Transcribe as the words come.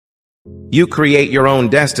You create your own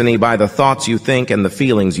destiny by the thoughts you think and the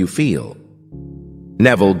feelings you feel.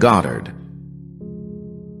 Neville Goddard.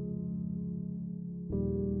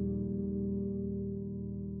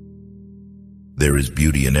 There is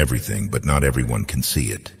beauty in everything, but not everyone can see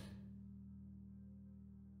it.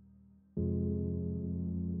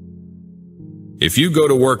 If you go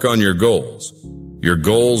to work on your goals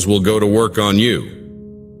will go to work on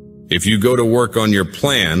you. If you go to work on your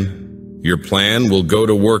plan will go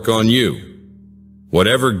to work on you.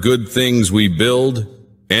 Whatever good things we build,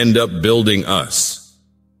 end up building us.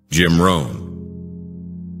 Jim Rohn.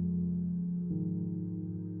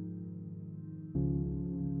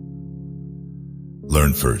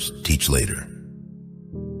 Learn first, teach later.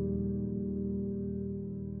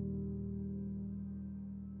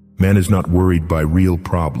 Man is not worried by real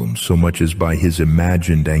problems so much as by his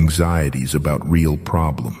imagined anxieties about real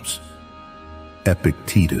problems.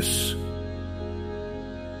 Epictetus.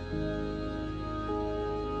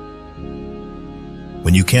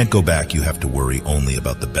 When you can't go back, you have to worry only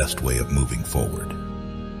about the best way of moving forward.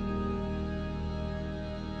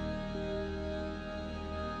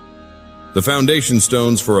 The foundation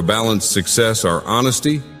stones for a balanced success are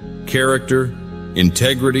honesty, character,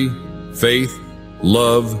 integrity, faith,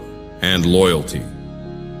 love, and loyalty.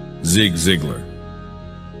 Zig Ziglar.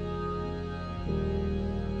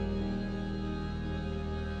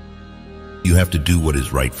 You have to do what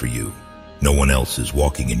is right for you. No one else is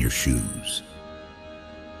walking in your shoes.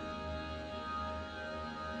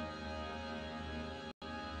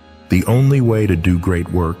 The only way to do great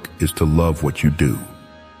work is to love what you do.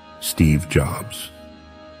 Steve Jobs.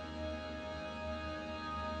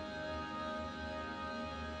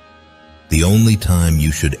 The only time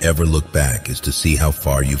you should ever look back is to see how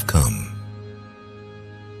far you've come.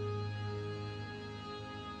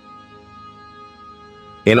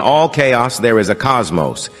 In all chaos, there is a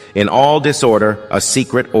cosmos. In all disorder, a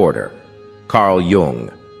secret order. Carl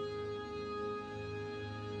Jung.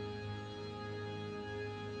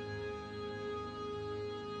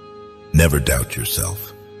 Never doubt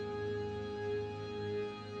yourself.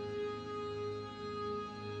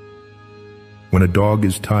 When a dog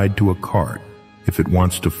is tied to a cart, if it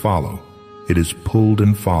wants to follow, it is pulled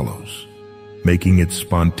and follows, making its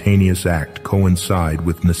spontaneous act coincide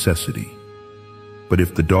with necessity. But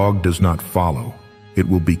if the dog does not follow, it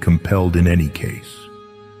will be compelled in any case.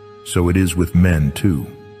 So it is with men too.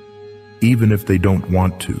 Even if they don't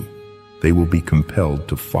want to, they will be compelled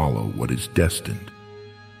to follow what is destined.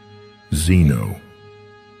 Zeno.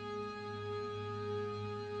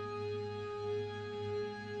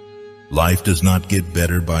 Life does not get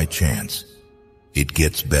better by chance. It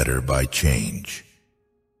gets better by change.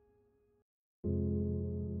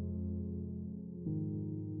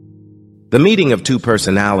 The meeting of two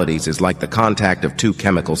personalities is like the contact of two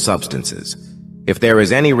chemical substances. If there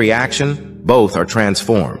is any reaction, both are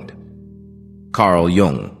transformed. Carl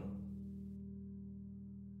Jung.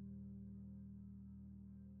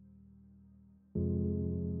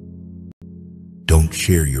 Don't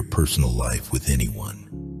share your personal life with anyone.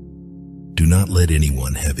 Do not let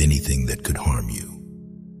anyone have anything that could harm you.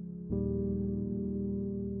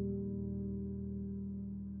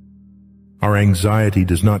 Our anxiety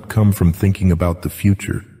does not come from thinking about the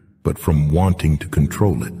future, but from wanting to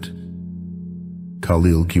control it.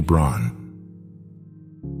 Khalil Gibran.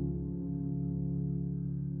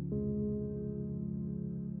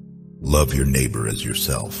 Love your neighbor as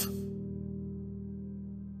yourself.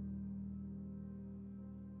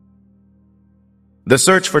 The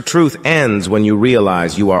search for truth ends when you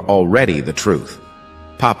realize you are already the truth.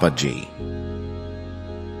 Papa G.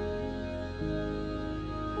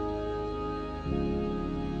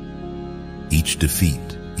 Each defeat,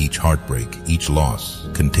 each heartbreak, each loss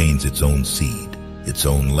contains its own seed, its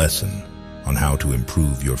own lesson on how to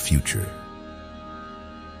improve your future.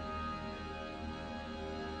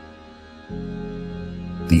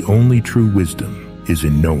 The only true wisdom is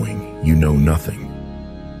in knowing you know nothing.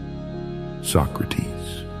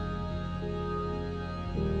 Socrates.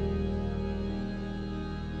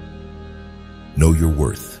 Know your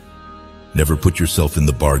worth. Never put yourself in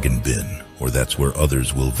the bargain bin, or that's where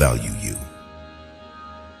others will value you.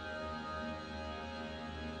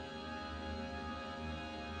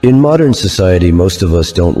 In modern society, most of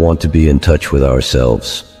us don't want to be in touch with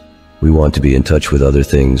ourselves. We want to be in touch with other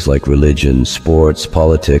things like religion, sports,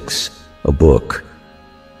 politics, a book.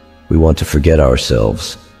 We want to forget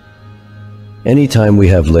ourselves. Anytime we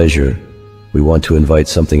have leisure, we want to invite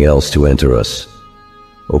something else to enter us,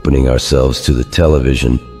 opening ourselves to the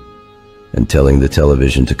television and telling the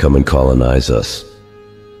television to come and colonize us.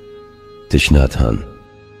 Thich Nhat Hanh.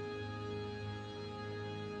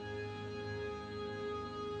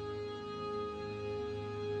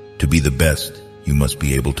 To be the best, you must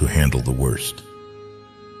be able to handle the worst.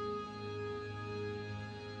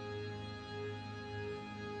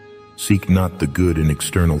 Seek not the good in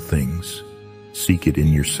external things. Seek it in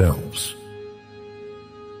yourselves.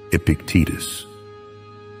 Epictetus.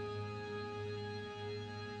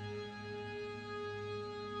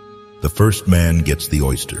 The first man gets the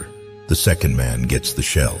oyster. The second man gets the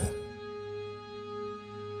shell.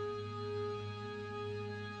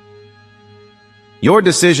 Your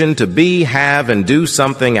decision to be, have, and do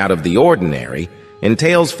something out of the ordinary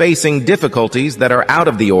entails facing difficulties that are out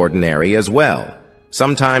of the ordinary as well.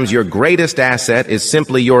 Sometimes your greatest asset is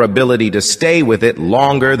simply your ability to stay with it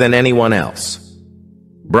longer than anyone else.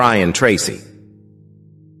 Brian Tracy.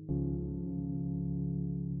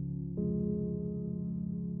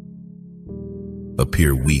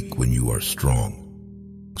 Appear weak when you are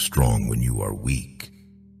strong, strong when you are weak.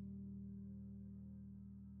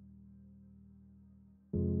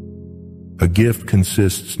 A gift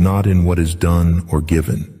consists not in what is done or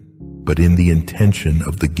given, but in the intention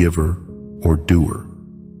of the giver or doer.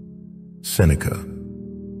 Seneca.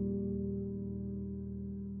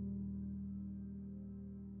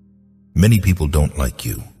 Many people don't like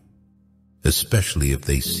you, especially if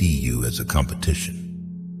they see you as a competition.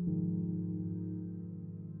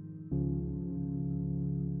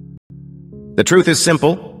 The truth is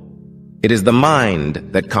simple. It is the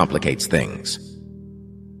mind that complicates things.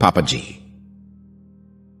 Papa G.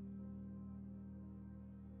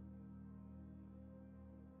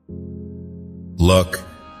 Luck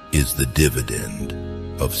is the dividend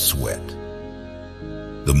of sweat.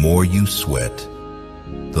 The more you sweat,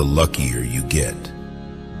 the luckier you get.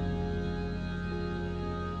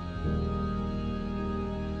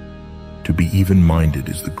 To be even-minded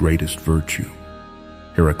is the greatest virtue.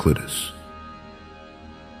 Heraclitus.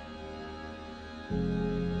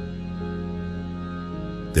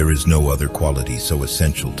 There is no other quality so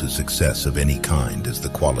essential to success of any kind as the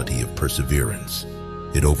quality of perseverance.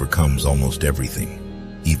 It overcomes almost everything,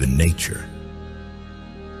 even nature.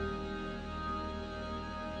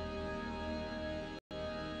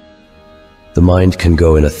 The mind can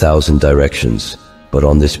go in 1,000 directions, but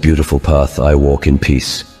on this beautiful path I walk in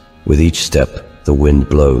peace. With each step, the wind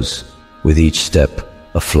blows. With each step,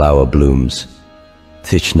 a flower blooms.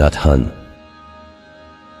 Thich Nhat Hanh.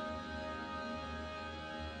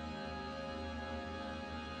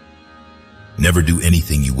 Never do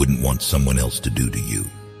anything you wouldn't want someone else to do to you.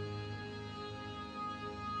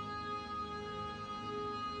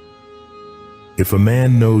 If a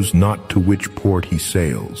man knows not to which port he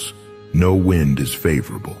sails, no wind is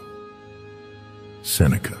favorable.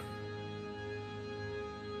 Seneca.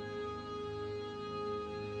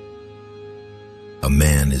 A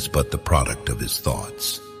man is but the product of his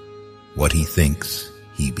thoughts. What he thinks,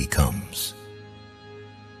 he becomes.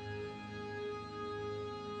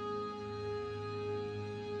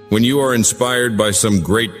 When you are inspired by some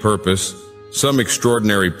great purpose, some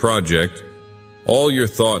extraordinary project, all your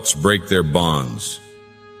thoughts break their bonds.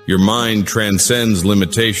 Your mind transcends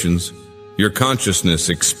limitations, your consciousness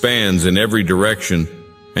expands in every direction,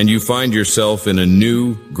 and you find yourself in a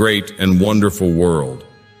new, great, and wonderful world.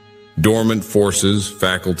 Dormant forces,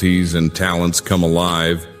 faculties, and talents come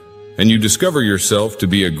alive, and you discover yourself to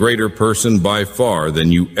be a greater person by far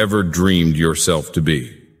than you ever dreamed yourself to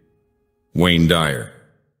be. Wayne Dyer.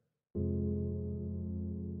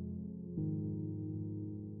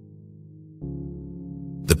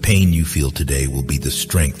 The pain you feel today will be the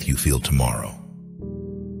strength you feel tomorrow.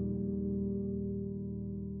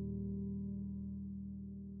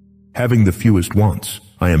 Having the fewest wants,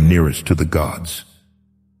 I am nearest to the gods.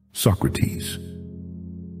 Socrates.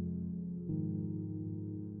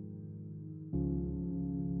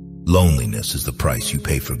 Loneliness is the price you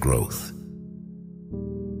pay for growth.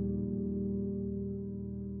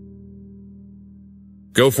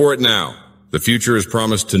 Go for it now. The future is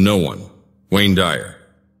promised to no one. Wayne Dyer.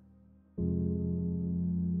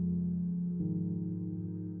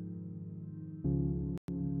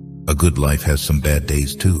 A good life has some bad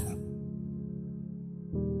days too.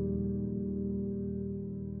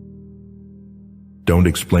 Don't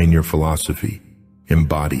explain your philosophy.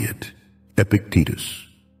 Embody it. Epictetus.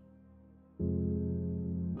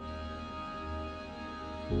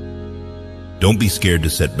 Don't be scared to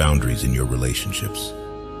set boundaries in your relationships.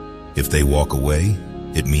 If they walk away,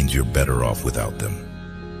 it means you're better off without them.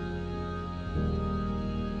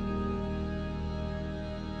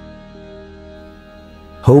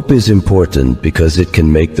 Hope is important because it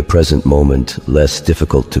can make the present moment less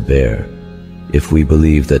difficult to bear. If we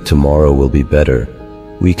believe that tomorrow will be better,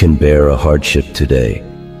 we can bear a hardship today.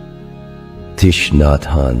 Thich Nhat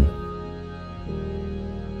Hanh.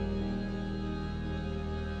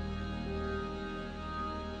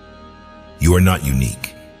 You are not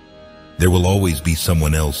unique. There will always be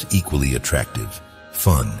someone else equally attractive,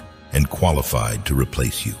 fun, and qualified to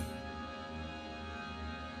replace you.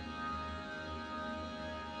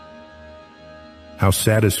 How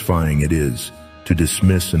satisfying it is to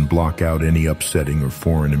dismiss and block out any upsetting or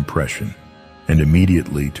foreign impression, and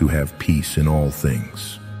immediately to have peace in all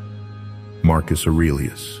things. Marcus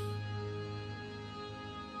Aurelius.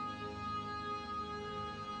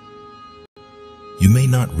 You may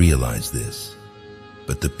not realize this,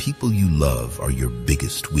 but the people you love are your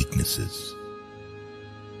biggest weaknesses.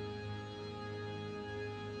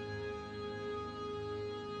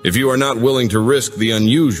 If you are not willing to risk the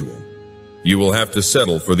unusual, you will have to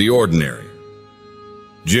settle for the ordinary.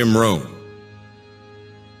 Jim Rohn.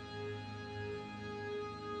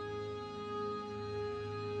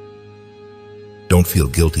 Don't feel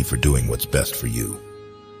guilty for doing what's best for you.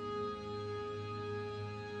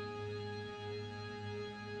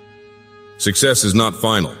 Success is not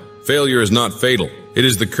final. Failure is not fatal. It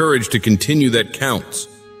is the courage to continue that counts.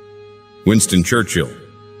 Winston Churchill.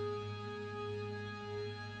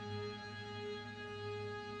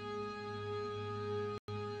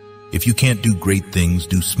 If you can't do great things,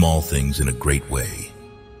 do small things in a great way.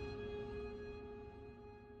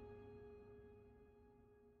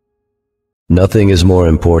 Nothing is more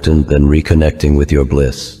important than reconnecting with your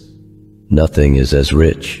bliss. Nothing is as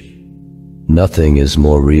rich. Nothing is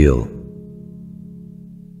more real.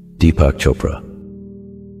 Deepak Chopra.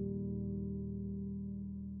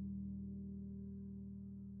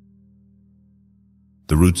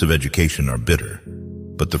 The roots of education are bitter,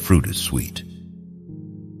 but the fruit is sweet.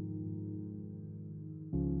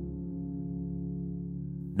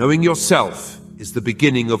 Knowing yourself is the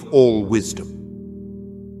beginning of all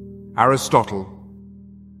wisdom. Aristotle.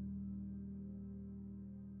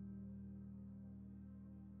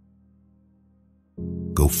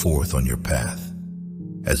 Go forth on your path,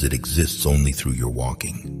 as it exists only through your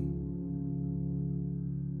walking.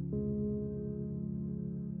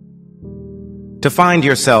 To find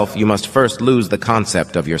yourself, you must first lose the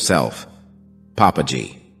concept of yourself.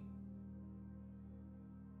 Papaji.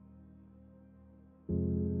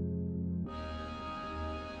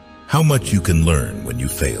 How much you can learn when you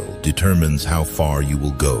fail determines how far you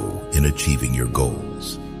will go in achieving your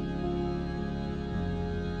goals.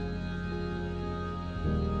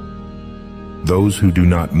 Those who do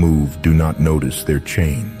not move do not notice their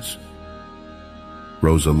chains.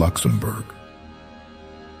 Rosa Luxemburg.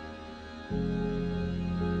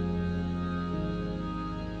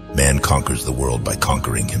 Man conquers the world by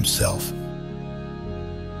conquering himself.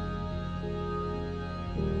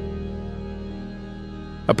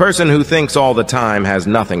 A person who thinks all the time has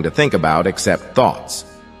nothing to think about except thoughts.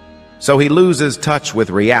 So he loses touch with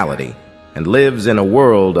reality and lives in a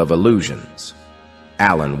world of illusions.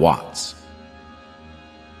 Alan Watts.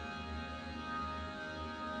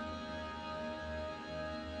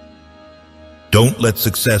 Don't let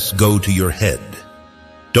success go to your head.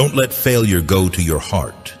 Don't let failure go to your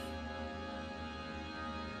heart.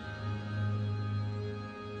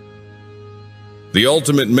 The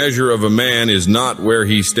ultimate measure of a man is not where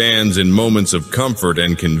he stands in moments of comfort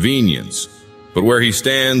and convenience, but where he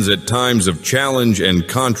stands at times of challenge and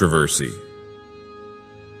controversy.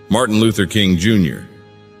 Martin Luther King, Jr.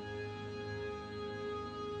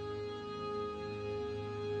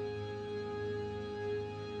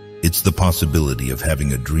 It's the possibility of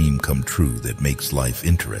having a dream come true that makes life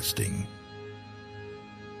interesting.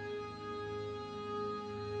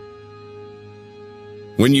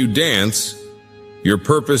 When you dance, your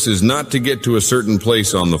purpose is not to get to a certain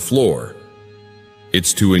place on the floor.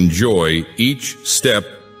 It's to enjoy each step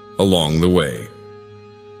along the way.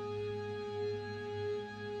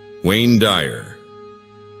 Wayne Dyer.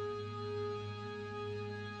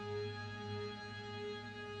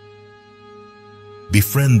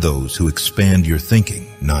 Befriend those who expand your thinking,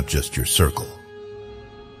 not just your circle.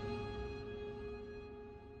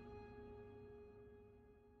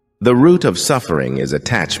 The root of suffering is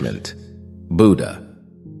attachment. Buddha.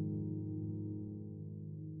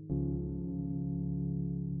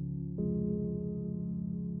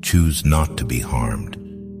 Choose not to be harmed,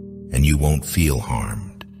 and you won't feel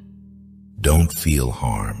harmed. Don't feel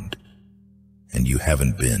harmed, and you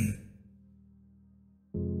haven't been.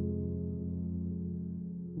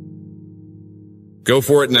 Go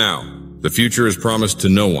for it now. The future is promised to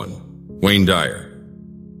no one. Wayne Dyer.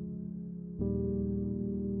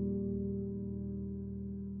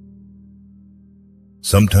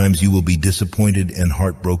 Sometimes you will be disappointed and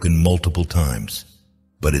heartbroken multiple times,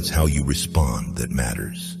 but it's how you respond that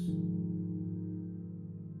matters.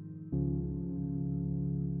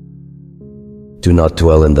 Do not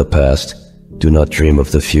dwell in the past. Do not dream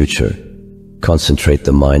of the future. Concentrate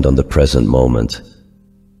the mind on the present moment.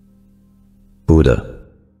 Buddha.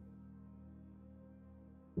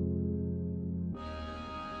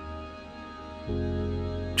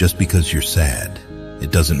 Just because you're sad,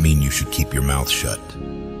 it doesn't mean you should keep your mouth shut.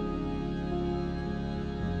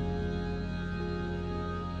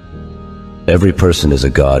 Every person is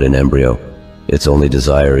a god in embryo. Its only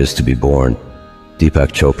desire is to be born.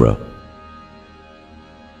 Deepak Chopra.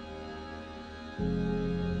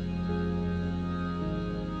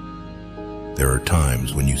 There are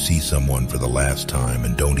times when you see someone for the last time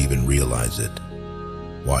and don't even realize it.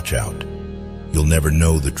 Watch out. You'll never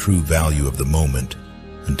know the true value of the moment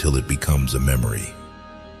until it becomes a memory.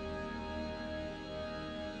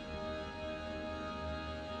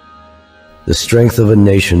 The strength of a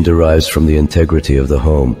nation derives from the integrity of the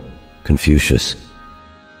home. Confucius.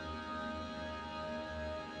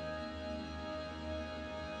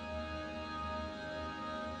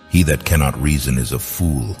 He that cannot reason is a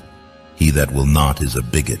fool. He that will not is a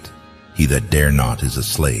bigot. He that dare not is a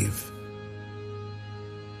slave.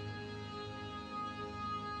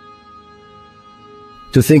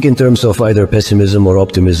 To think in terms of either pessimism or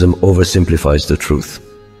optimism oversimplifies the truth.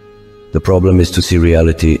 The problem is to see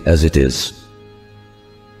reality as it is.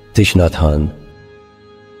 Thich Nhat Hanh.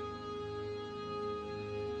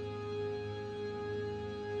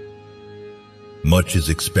 Much is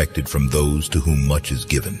expected from those to whom much is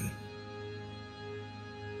given.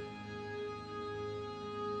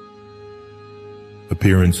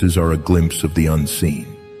 Appearances are a glimpse of the unseen.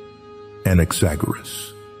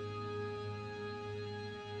 Anaxagoras.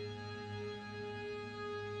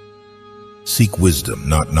 Seek wisdom,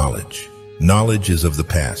 not knowledge. Knowledge is of the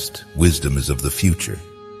past. Wisdom is of the future.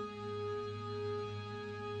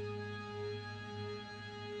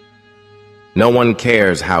 No one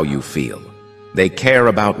cares how you feel. They care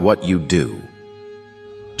about what you do.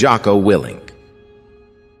 Jocko Willink.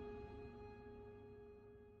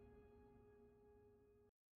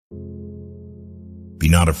 Be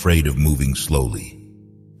not afraid of moving slowly.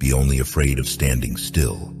 Be only afraid of standing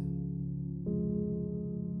still.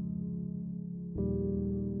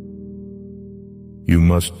 You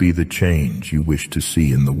must be the change you wish to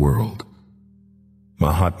see in the world.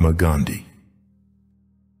 Mahatma Gandhi.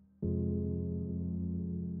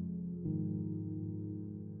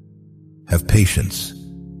 Have patience.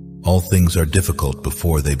 All things are difficult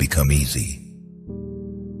before they become easy.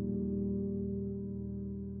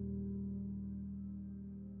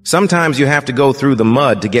 Sometimes you have to go through the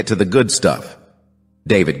mud to get to the good stuff.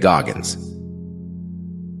 David Goggins.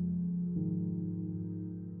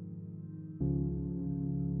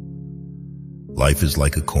 Life is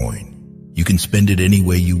like a coin. You can spend it any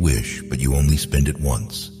way you wish, but you only spend it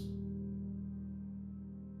once.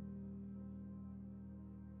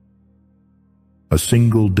 A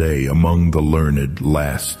single day among the learned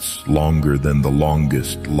lasts longer than the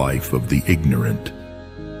longest life of the ignorant.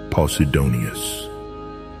 Posidonius.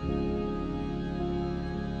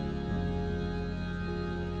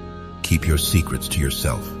 Keep your secrets to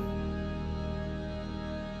yourself.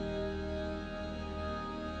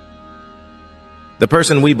 The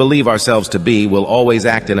person we believe ourselves to be will always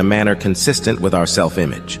act in a manner consistent with our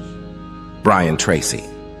self-image. Brian Tracy.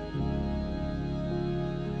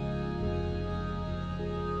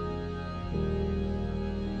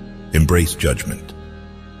 Embrace judgment.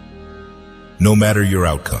 No matter your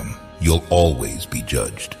outcome, you'll always be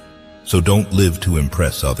judged. So don't live to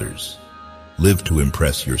impress others. Live to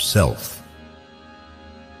impress yourself.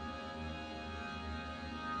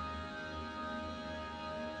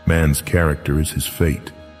 Man's character is his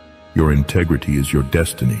fate. Your integrity is your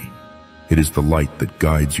destiny. It is the light that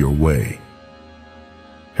guides your way.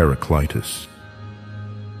 Heraclitus.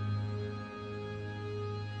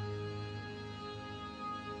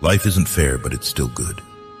 Life isn't fair, but it's still good.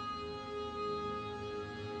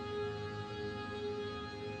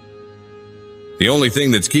 The only thing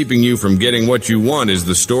that's keeping you from getting what you want is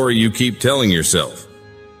the story you keep telling yourself.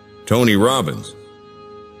 Tony Robbins.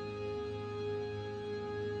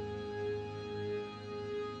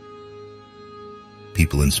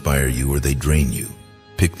 People inspire you or they drain you.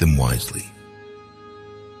 Pick them wisely.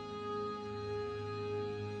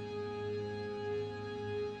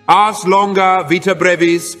 Ars longa, vita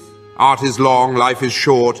brevis. Art is long, life is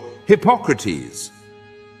short. Hippocrates.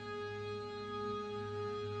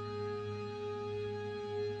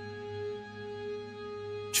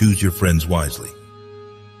 Choose your friends wisely.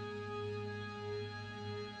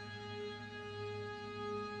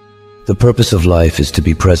 The purpose of life is to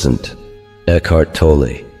be present. Eckhart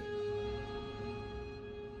Tolle.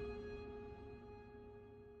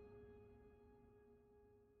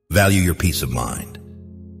 Value your peace of mind.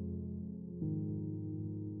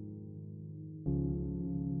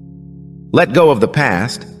 Let go of the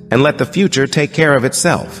past and let the future take care of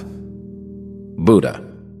itself. Buddha.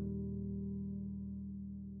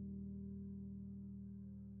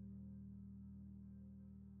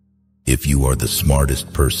 If you are the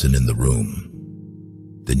smartest person in the room,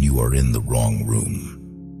 then you are in the wrong room.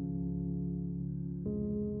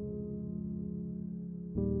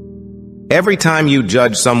 Every time you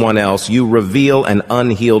judge someone else, you reveal an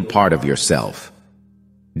unhealed part of yourself.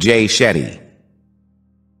 Jay Shetty.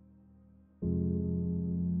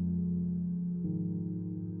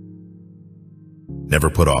 Never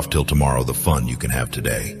put off till tomorrow the fun you can have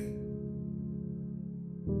today.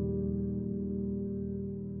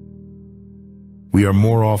 We are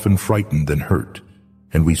more often frightened than hurt,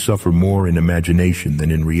 and we suffer more in imagination than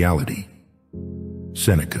in reality.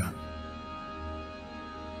 Seneca.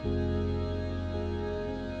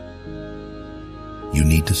 You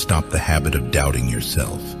need to stop the habit of doubting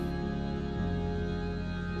yourself.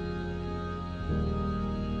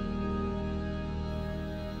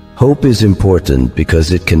 Hope is important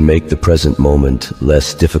because it can make the present moment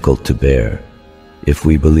less difficult to bear. If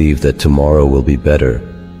we believe that tomorrow will be better,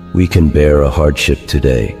 we can bear a hardship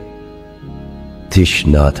today. Thich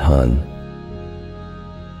Nhat Hanh.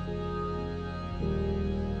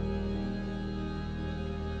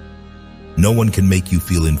 No one can make you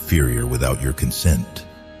feel inferior without your consent.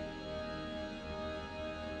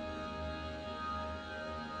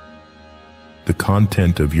 The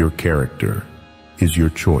content of your character is your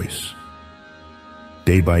choice.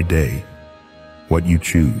 Day by day, what you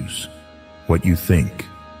choose, what you think,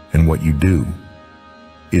 and what you do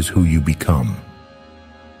is who you become.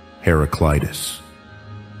 Heraclitus.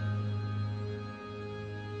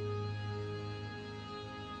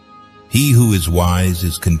 He who is wise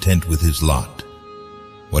is content with his lot,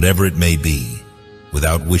 whatever it may be,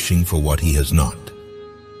 without wishing for what he has not.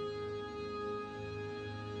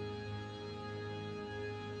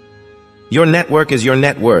 Your network is your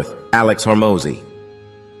net worth. Alex Hormozy.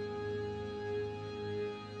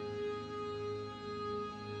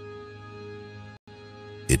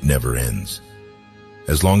 It never ends.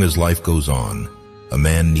 As long as life goes on, a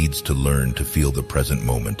man needs to learn to feel the present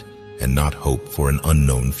moment and not hope for an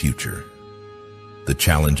unknown future. The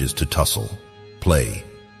challenge is to tussle, play,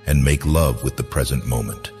 and make love with the present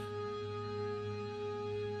moment.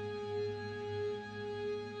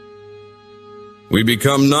 We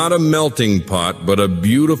become not a melting pot, but a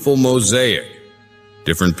beautiful mosaic.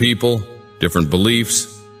 Different people, different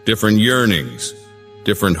beliefs, different yearnings,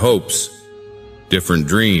 different hopes, different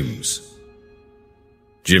dreams.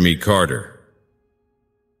 Jimmy Carter.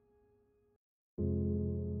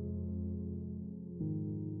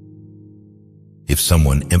 If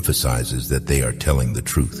someone emphasizes that they are telling the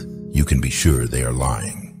truth, you can be sure they are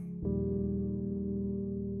lying.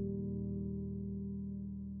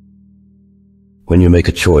 When you make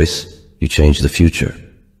a choice, you change the future.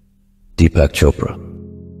 Deepak Chopra.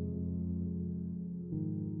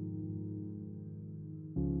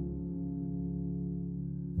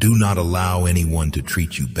 Do not allow anyone to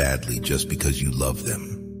treat you badly just because you love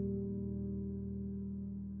them.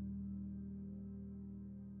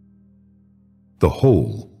 The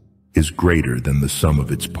whole is greater than the sum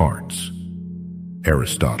of its parts.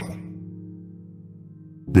 Aristotle.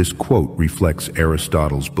 This quote reflects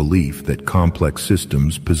Aristotle's belief that complex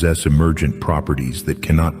systems possess emergent properties that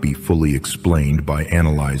cannot be fully explained by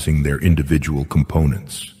analyzing their individual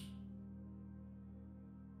components.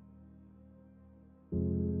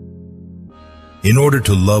 In order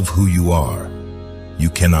to love who you are, you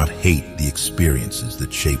cannot hate the experiences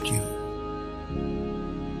that shaped you.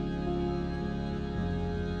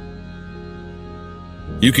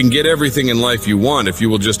 You can get everything in life you want if you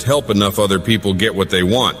will just help enough other people get what they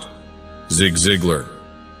want. Zig Ziglar.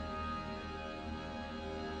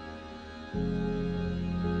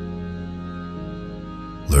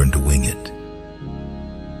 Learn to wing it.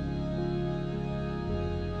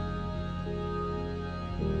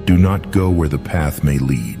 Do not go where the path may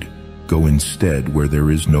lead. Go instead where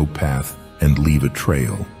there is no path and leave a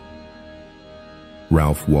trail.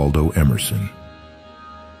 Ralph Waldo Emerson.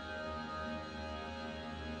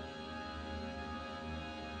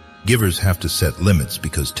 Givers have to set limits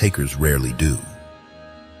because takers rarely do.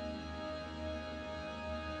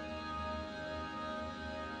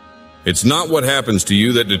 It's not what happens to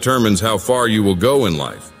you that determines how far you will go in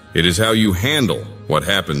life. It is how you handle what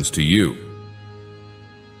happens to you.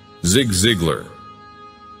 Zig Ziglar.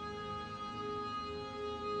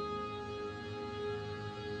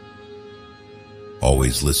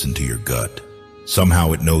 Always listen to your gut.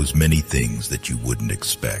 Somehow it knows many things that you wouldn't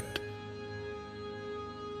expect.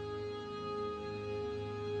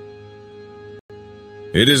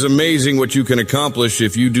 It is amazing what you can accomplish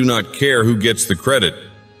if you do not care who gets the credit.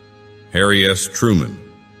 Harry S. Truman.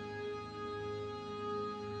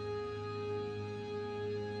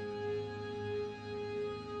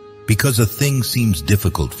 Because a thing seems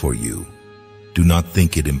difficult for you, do not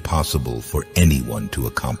think it impossible for anyone to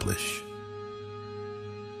accomplish.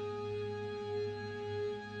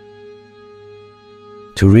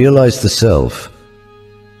 To realize the self,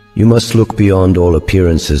 you must look beyond all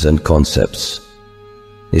appearances and concepts.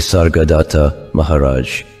 Nisargadatta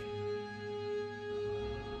Maharaj.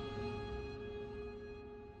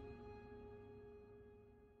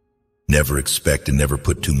 Never expect and never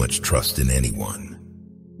put too much trust in anyone.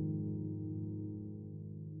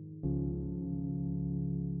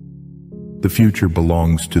 The future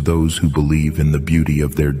belongs to those who believe in the beauty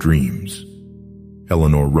of their dreams.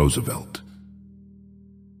 Eleanor Roosevelt.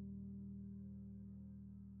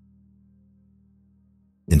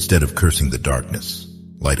 Instead of cursing the darkness,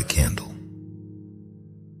 light a candle.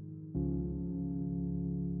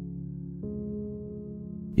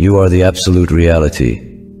 You are the absolute reality,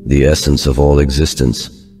 the essence of all existence.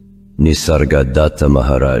 Nisargadatta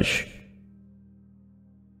Maharaj.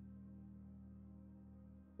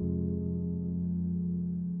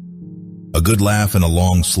 A good laugh and a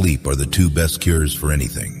long sleep are the two best cures for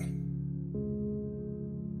anything.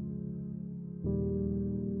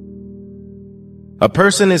 A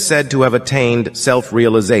person is said to have attained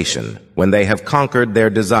self-realization when they have conquered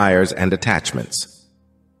their desires and attachments.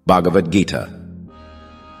 Bhagavad Gita.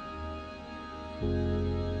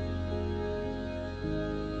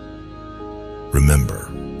 Remember,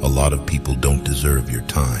 a lot of people don't deserve your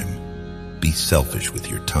time. Be selfish with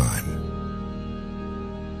your time.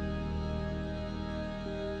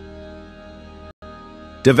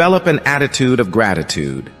 Develop an attitude of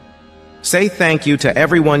gratitude. Say thank you to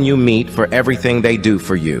everyone you meet for everything they do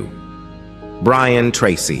for you. Brian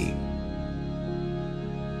Tracy.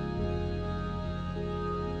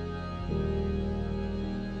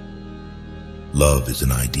 Love is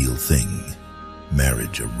an ideal thing,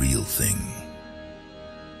 marriage a real thing.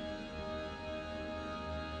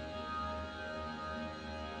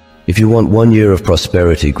 If you want 1 year of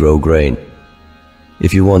prosperity, grow grain.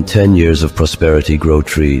 If you want 10 years of prosperity, grow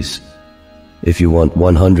trees. If you want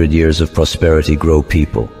 100 years of prosperity, grow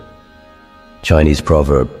people. Chinese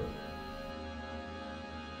proverb.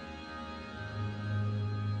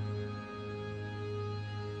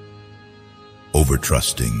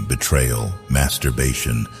 Overtrusting, betrayal,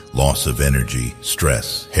 masturbation, loss of energy,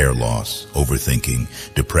 stress, hair loss, overthinking,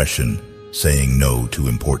 depression, saying no to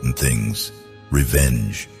important things,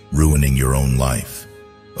 revenge, ruining your own life,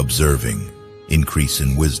 observing, increase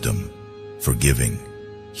in wisdom, forgiving,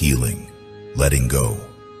 healing, letting go,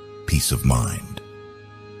 peace of mind.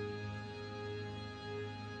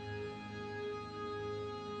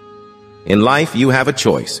 In life, you have a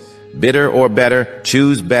choice. Bitter or better,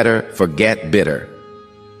 choose better, forget bitter.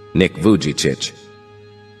 Nick Vujicic.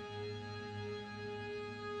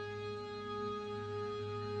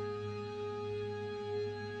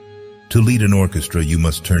 To lead an orchestra, you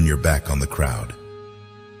must turn your back on the crowd.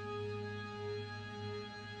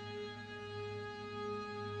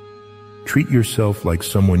 Treat yourself like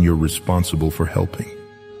someone you're responsible for helping.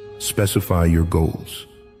 Specify your goals.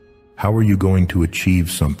 How are you going to achieve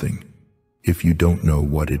something if you don't know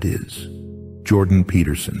what it is? Jordan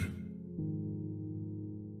Peterson.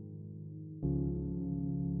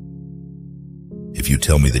 If you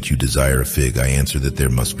tell me that you desire a fig, I answer that there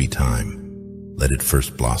must be time. Let it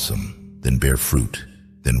first blossom, then bear fruit,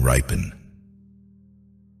 then ripen.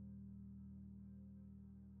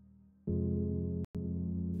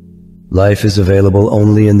 Life is available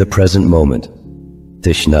only in the present moment.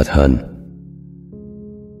 Thich Nhat Hanh.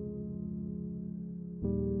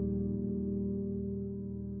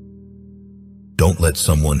 Don't let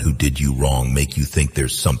someone who did you wrong make you think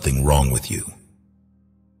there's something wrong with you.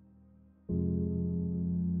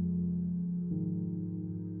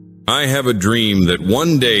 I have a dream that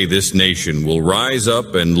one day this nation will rise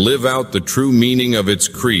up and live out the true meaning of its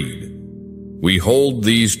creed. We hold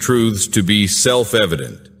these truths to be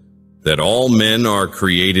self-evident, that all men are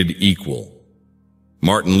created equal.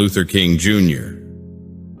 Martin Luther King, Jr.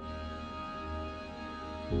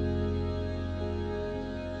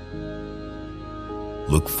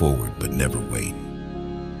 Look forward, but never wait.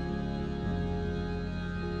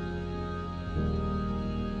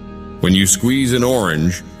 When you squeeze an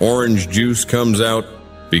orange, orange juice comes out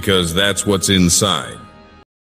because that's what's inside.